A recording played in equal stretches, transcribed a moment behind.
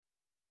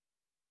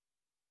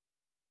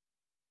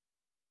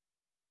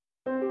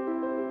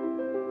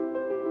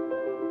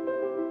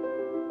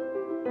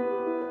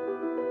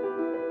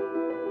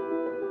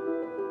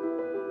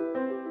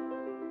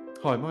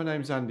Hi, my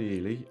name's Andy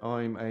Ely.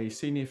 I'm a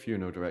Senior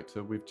Funeral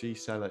Director with G.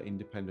 Seller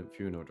Independent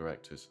Funeral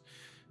Directors,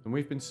 and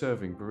we've been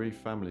serving bereaved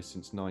families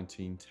since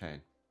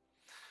 1910.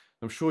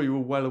 I'm sure you're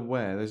all well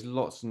aware there's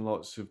lots and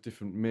lots of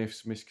different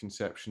myths,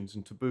 misconceptions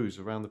and taboos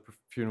around the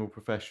funeral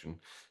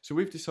profession. So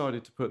we've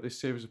decided to put this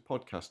series of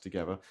podcasts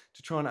together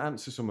to try and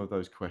answer some of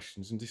those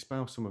questions and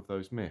dispel some of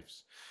those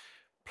myths.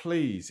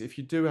 Please, if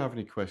you do have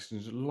any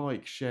questions,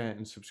 like, share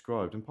and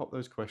subscribe, and pop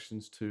those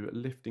questions to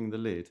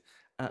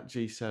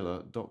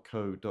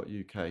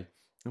liftingthelid@gseller.co.uk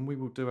and we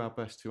will do our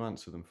best to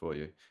answer them for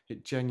you.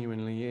 It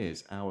genuinely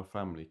is our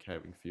family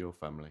caring for your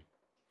family.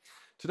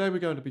 Today we're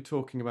going to be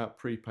talking about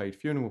prepaid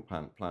funeral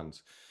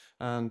plans,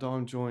 and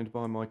I'm joined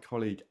by my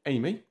colleague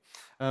Amy.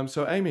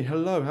 So Amy,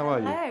 hello, how are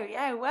you? Hello,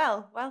 yeah,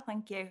 well,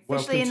 thank you.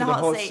 Welcome Officially in to the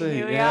hot seat,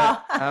 here we yeah,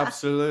 are.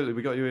 Absolutely,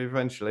 we got you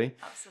eventually.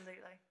 Absolutely.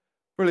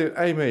 Brilliant.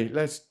 Amy,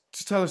 let's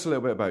just tell us a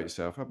little bit about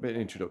yourself, a bit of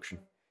an introduction.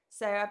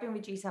 So I've been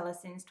with G Seller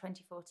since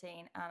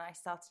 2014 and I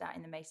started out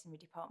in the masonry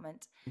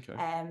department. Okay.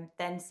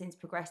 Then since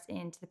progressed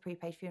into the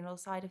prepaid funeral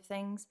side of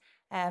things,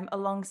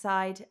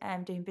 alongside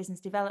doing business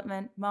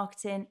development,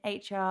 marketing,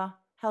 HR,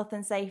 health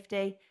and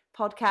safety,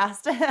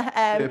 podcast.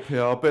 Bit of PR,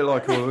 a bit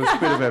like all of us, a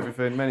bit of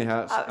everything, many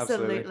hats.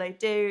 Absolutely.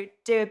 Do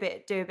a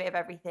bit of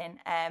everything.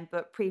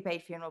 But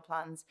prepaid funeral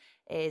plans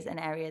is an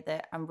area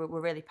that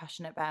we're really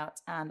passionate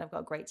about, and I've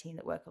got a great team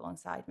that work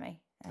alongside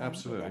me.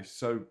 Absolutely.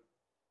 So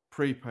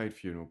prepaid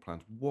funeral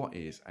plans. What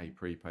is a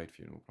prepaid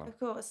funeral plan? Of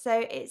course.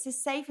 So it's a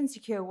safe and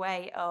secure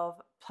way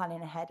of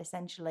planning ahead,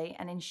 essentially,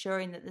 and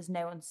ensuring that there's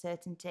no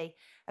uncertainty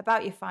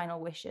about your final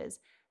wishes.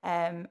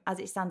 As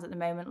it stands at the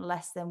moment,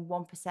 less than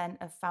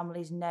 1% of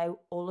families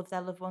know all of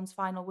their loved ones'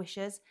 final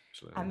wishes.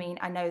 Absolutely. I mean,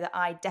 I know that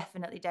I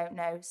definitely don't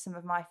know some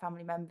of my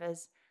family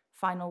members'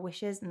 final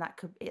wishes, and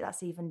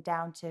that's even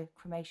down to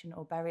cremation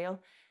or burial.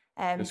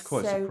 It's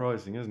quite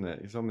surprising, isn't it?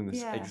 Because I'm in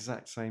this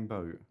exact same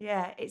boat.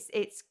 Yeah,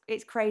 it's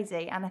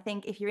crazy. And I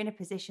think if you're in a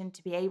position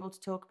to be able to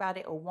talk about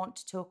it or want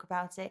to talk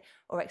about it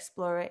or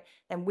explore it,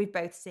 then we've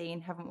both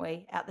seen, haven't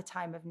we, at the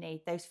time of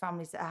need, those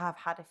families that have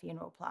had a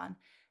funeral plan,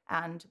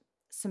 and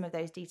some of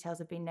those details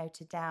have been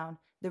noted down,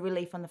 the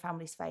relief on the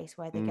family's face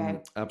where they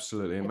go.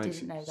 Absolutely. It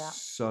makes it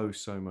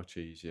so much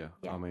easier.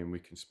 Yeah. I mean, we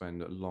can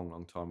spend a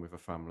long time with a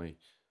family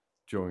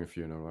during a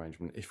funeral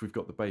arrangement if we've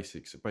got the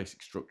basic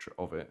structure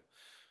of it.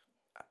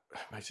 It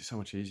makes it so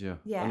much easier.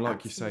 Yeah, and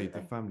like absolutely. you say,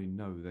 the family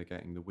know they're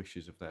getting the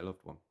wishes of their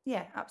loved one.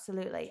 Yeah,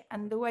 absolutely.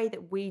 And the way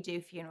that we do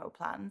funeral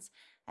plans,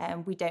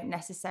 we don't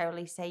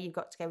necessarily say you've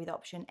got to go with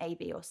option A,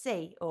 B or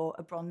C or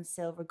a bronze,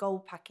 silver,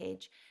 gold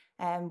package.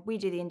 We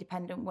do the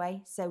independent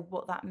way. So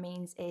what that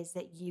means is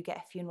that you get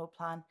a funeral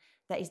plan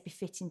that is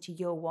befitting to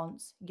your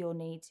wants, your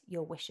needs,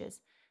 your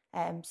wishes.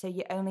 So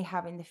you're only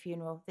having the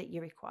funeral that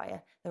you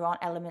require. There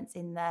aren't elements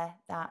in there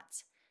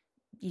that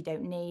you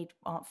don't need,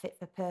 aren't fit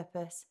for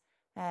purpose,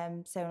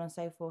 so on and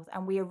so forth.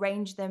 And we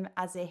arrange them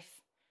as if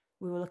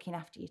we were looking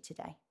after you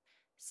today.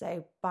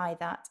 So by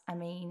that, I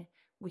mean,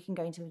 we can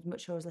go into as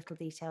much or as little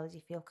detail as you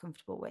feel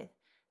comfortable with.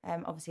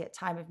 Obviously, at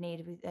time of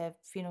need, a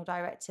funeral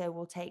director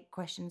will take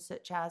questions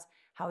such as,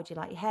 how would you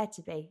like your hair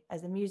to be?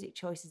 As the music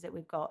choices that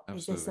we've got, Absolutely.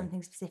 Is there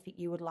something specific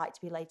you would like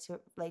to be laid to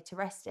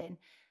rest in?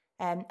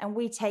 And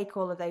we take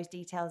all of those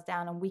details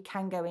down, and we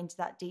can go into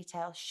that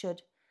detail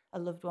should a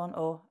loved one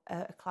or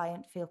a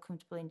client feel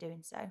comfortable in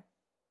doing so.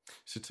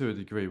 So to a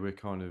degree, we're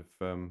kind of...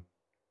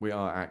 we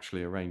are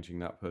actually arranging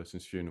that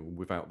person's funeral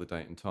without the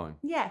date and time.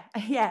 Yeah,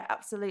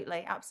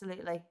 absolutely.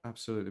 Absolutely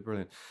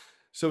brilliant.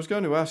 So I was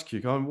going to ask you,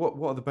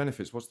 what are the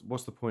benefits?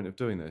 What's the point of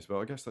doing this? But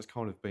I guess that's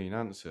kind of been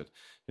answered,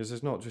 because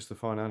there's not just the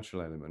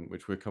financial element,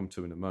 which we'll come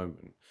to in a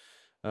moment,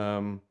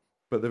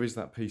 but there is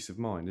that peace of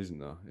mind, isn't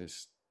there?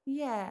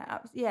 Yeah,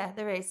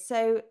 there is.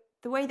 So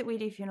the way that we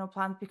do funeral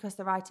plans, because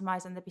they're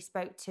itemised and they're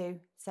bespoke to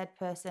said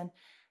person,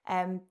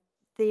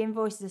 the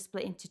invoices are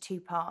split into two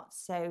parts.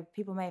 So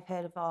people may have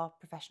heard of our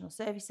professional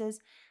services,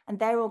 and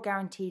they're all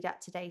guaranteed at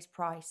today's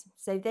price.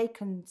 So they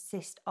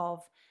consist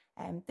of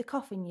the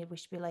coffin you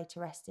wish to be laid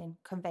to rest in,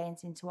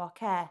 conveyance into our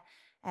care,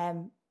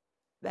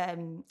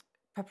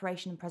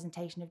 preparation and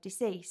presentation of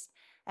deceased.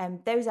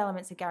 Those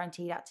elements are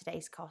guaranteed at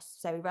today's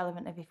cost. So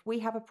irrelevant of if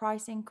we have a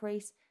price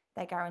increase,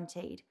 they're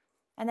guaranteed.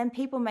 And then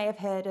people may have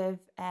heard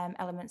of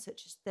elements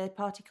such as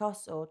third-party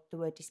costs or the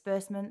word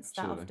disbursements.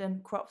 Absolutely. That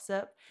often crops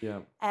up. Yeah.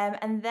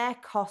 And they're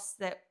costs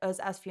that us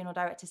as funeral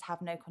directors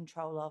have no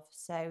control of.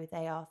 So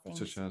they are things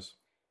such as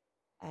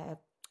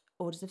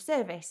orders of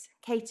service,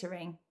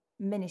 catering,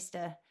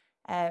 minister,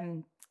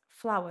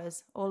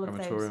 flowers, all of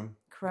those.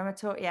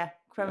 Crematorium,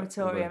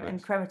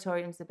 and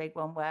crematorium's the big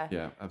one where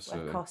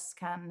costs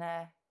can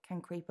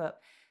creep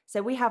up.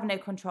 So we have no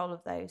control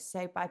of those.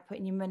 So by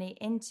putting your money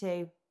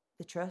into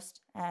the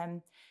trust,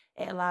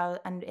 it'll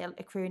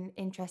accrue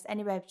interest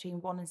anywhere between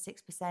 1% and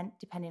 6%,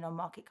 depending on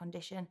market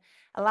condition,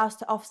 allows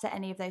to offset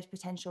any of those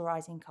potential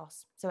rising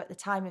costs. So at the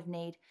time of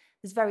need,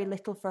 there's very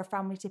little for a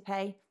family to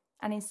pay,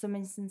 and in some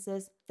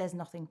instances, there's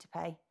nothing to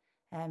pay.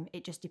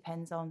 It just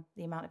depends on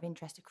the amount of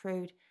interest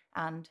accrued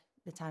and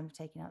the time of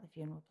taking out the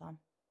funeral plan.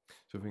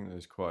 So I think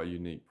there's quite a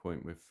unique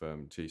point with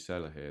G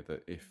Seller here,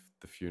 that if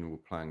the funeral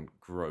plan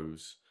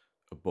grows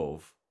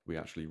above, we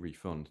actually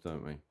refund,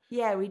 don't we?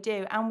 Yeah, we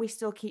do. And we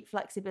still keep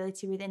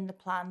flexibility within the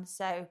plan.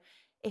 So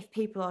if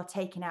people are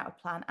taking out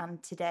a plan and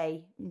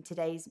in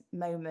today's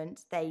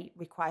moment, they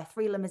require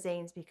 3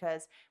 limousines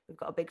because we've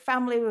got a big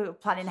family, we're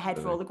planning ahead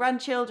for all the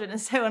grandchildren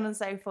and so on and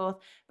so forth.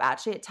 But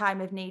actually at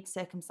time of need,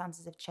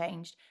 circumstances have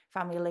changed.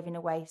 Family are living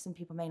away. Some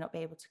people may not be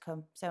able to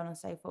come, so on and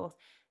so forth.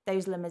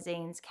 Those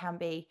limousines can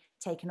be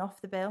taken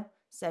off the bill.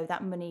 So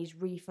that money is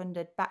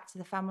refunded back to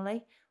the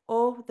family,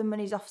 or the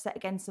money's offset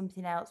against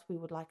something else. We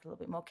would like a little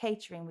bit more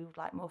catering, we would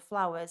like more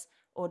flowers,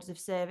 orders of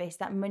service.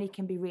 That money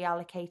can be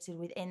reallocated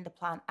within the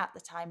plan at the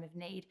time of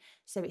need,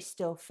 so it's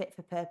still fit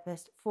for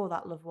purpose for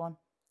that loved one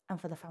and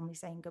for the family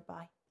saying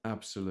goodbye.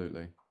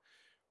 Absolutely.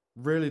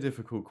 Really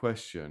difficult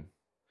question,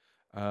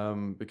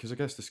 because I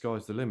guess the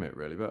sky's the limit,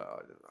 really. But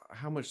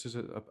how much does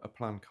a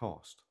plan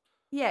cost?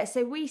 Yeah,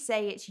 so we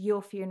say it's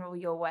your funeral,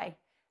 your way.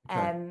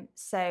 Okay.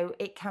 So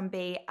it can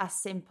be as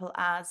simple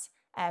as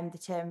the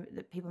term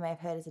that people may have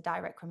heard as a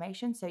direct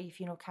cremation. So your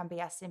funeral can be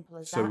as simple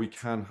as that. So we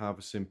can have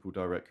a simple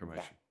direct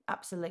cremation. Yeah,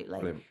 absolutely.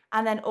 Brilliant.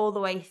 And then all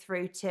the way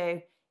through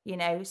to, you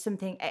know,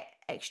 something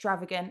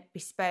extravagant,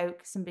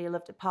 bespoke. Somebody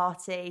loved a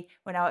party.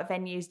 We're now at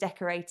venues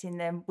decorating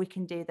them. We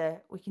can do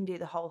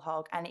the whole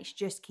hog, and it's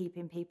just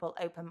keeping people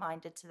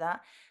open-minded to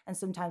that. And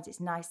sometimes it's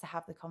nice to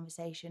have the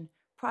conversation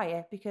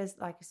prior, because,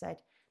 like I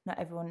said, not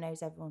everyone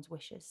knows everyone's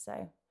wishes.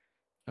 So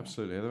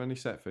absolutely. Are there any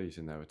set fees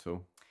in there at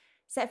all?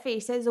 Set fee.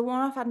 So there's a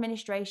one-off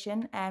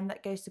administration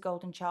that goes to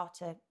Golden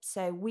Charter.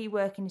 So we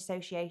work in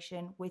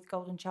association with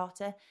Golden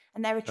Charter,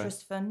 and they're a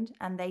trust fund,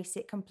 and they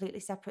sit completely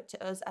separate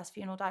to us as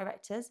funeral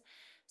directors.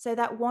 So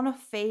that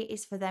one-off fee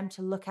is for them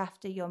to look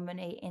after your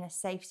money in a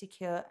safe,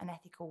 secure and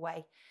ethical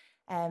way,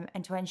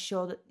 and to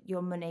ensure that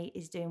your money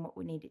is doing what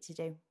we need it to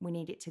do. We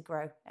need it to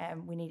grow.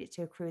 We need it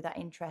to accrue that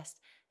interest,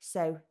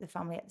 so the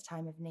family at the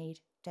time of need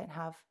don't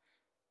have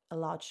a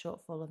large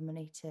shortfall of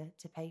money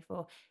to pay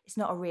for. It's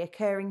not a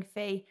reoccurring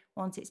fee.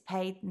 Once it's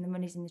paid and the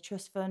money's in the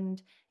trust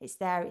fund, it's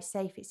there, it's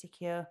safe, it's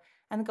secure,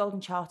 and the Golden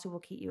Charter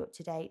will keep you up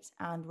to date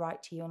and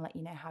write to you and let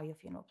you know how your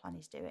funeral plan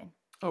is doing.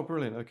 Oh,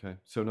 brilliant. Okay.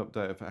 So an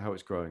update of how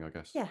it's growing, I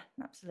guess. Yeah,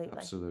 absolutely.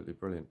 Absolutely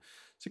brilliant.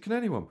 So can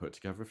anyone put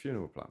together a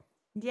funeral plan?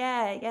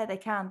 Yeah, they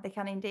can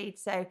indeed.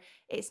 So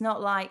it's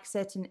not like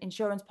certain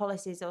insurance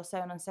policies or so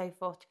on and so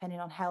forth,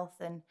 depending on health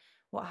and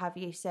what have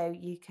you. So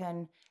you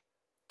can,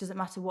 doesn't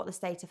matter what the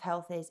state of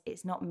health is,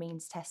 it's not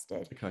means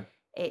tested. Okay.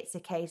 It's a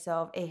case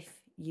of, if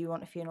you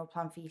want a funeral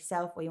plan for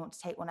yourself, or you want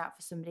to take one out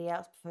for somebody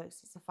else because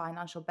it's a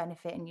financial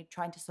benefit and you're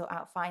trying to sort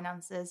out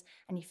finances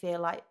and you feel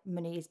like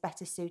money is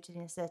better suited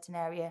in a certain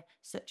area,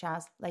 such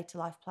as later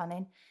life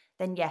planning,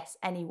 then yes,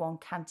 anyone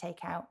can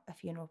take out a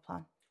funeral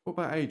plan. What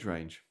about age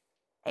range?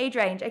 Age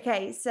range.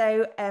 Okay,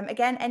 so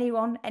again,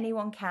 anyone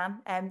can.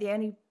 The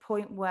only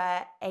point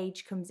where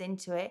age comes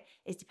into it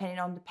is depending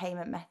on the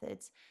payment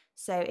methods.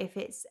 So if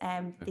it's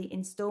the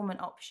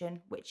instalment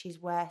option, which is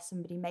where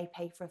somebody may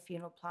pay for a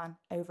funeral plan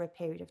over a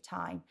period of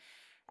time,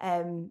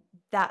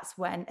 that's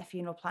when a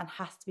funeral plan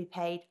has to be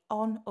paid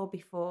on or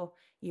before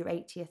your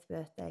 80th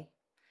birthday.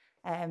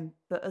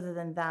 But other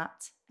than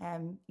that,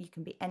 you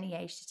can be any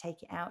age to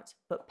take it out,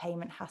 but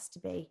payment has to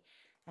be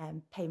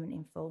payment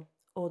in full,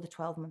 or the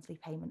 12 monthly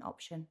payment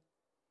option.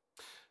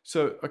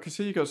 So I can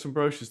see you got some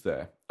brochures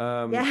there.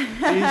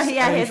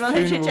 Here's my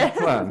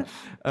literature.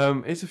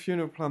 Is a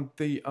funeral plan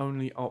the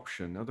only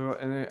option? Are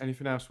there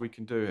anything else we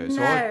can do here? No,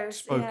 so I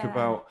spoke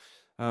about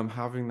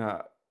having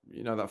that,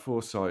 that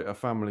foresight. A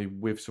family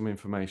with some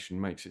information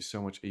makes it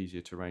so much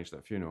easier to arrange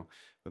that funeral.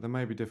 But there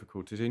may be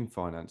difficulties in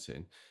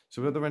financing.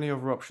 So are there any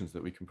other options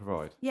that we can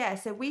provide? Yeah,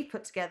 so we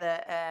put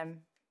together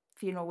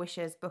Funeral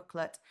Wishes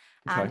booklet,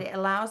 and it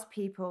allows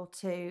people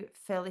to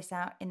fill this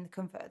out in the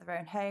comfort of their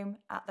own home,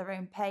 at their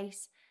own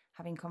pace,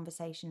 having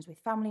conversations with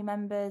family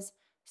members,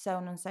 so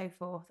on and so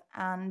forth.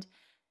 And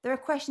there are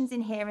questions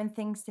in here and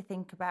things to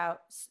think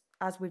about,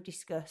 as we've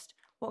discussed.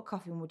 What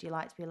coffin would you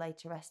like to be laid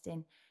to rest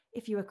in?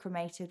 If you were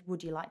cremated,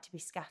 would you like to be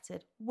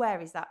scattered?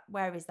 Where is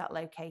that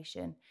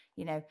location?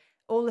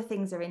 All the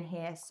things are in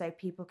here, so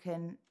people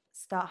can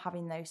start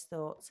having those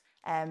thoughts.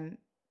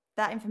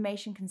 That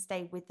information can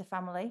stay with the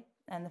family,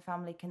 and the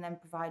family can then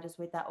provide us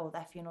with that, or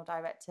their funeral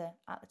director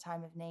at the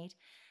time of need.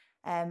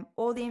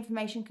 All the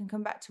information can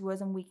come back to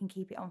us and we can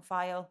keep it on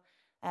file.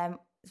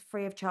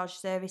 Free of charge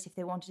service if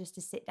they wanted us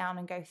to sit down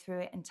and go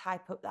through it and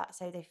type up that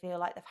so they feel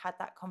like they've had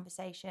that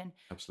conversation.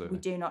 Absolutely.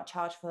 We do not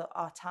charge for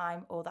our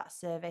time or that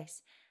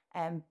service.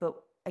 But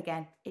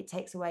again, it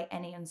takes away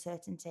any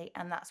uncertainty,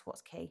 and that's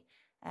what's key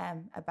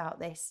about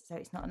this. So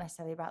it's not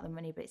necessarily about the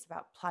money, but it's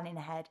about planning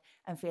ahead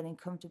and feeling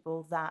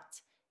comfortable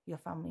that your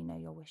family know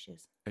your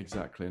wishes.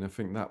 Exactly. And I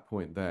think that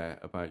point there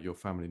about your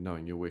family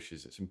knowing your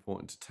wishes, it's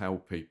important to tell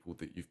people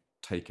that you've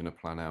taken a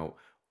plan out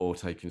or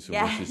taken some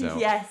wishes out.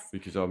 Yes.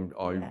 Because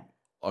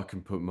I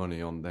can put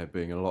money on there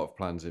being a lot of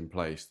plans in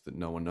place that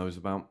no one knows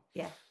about.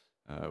 Yeah.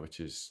 Which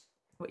is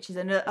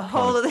a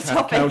whole other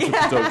topic.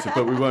 Counterproductive,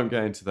 but we won't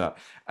get into that.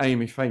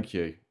 Amy, thank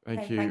you.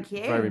 Thank you thank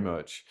you very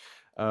much.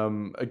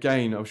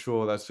 Again, I'm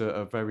sure that's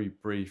a very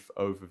brief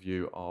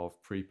overview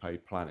of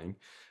prepaid planning.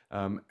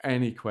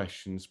 Any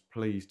questions,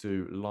 please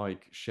do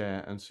like,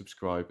 share and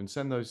subscribe, and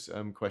send those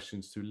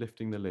questions to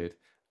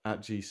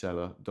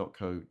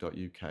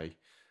liftingthelid@gseller.co.uk,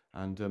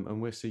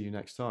 and we'll see you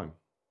next time.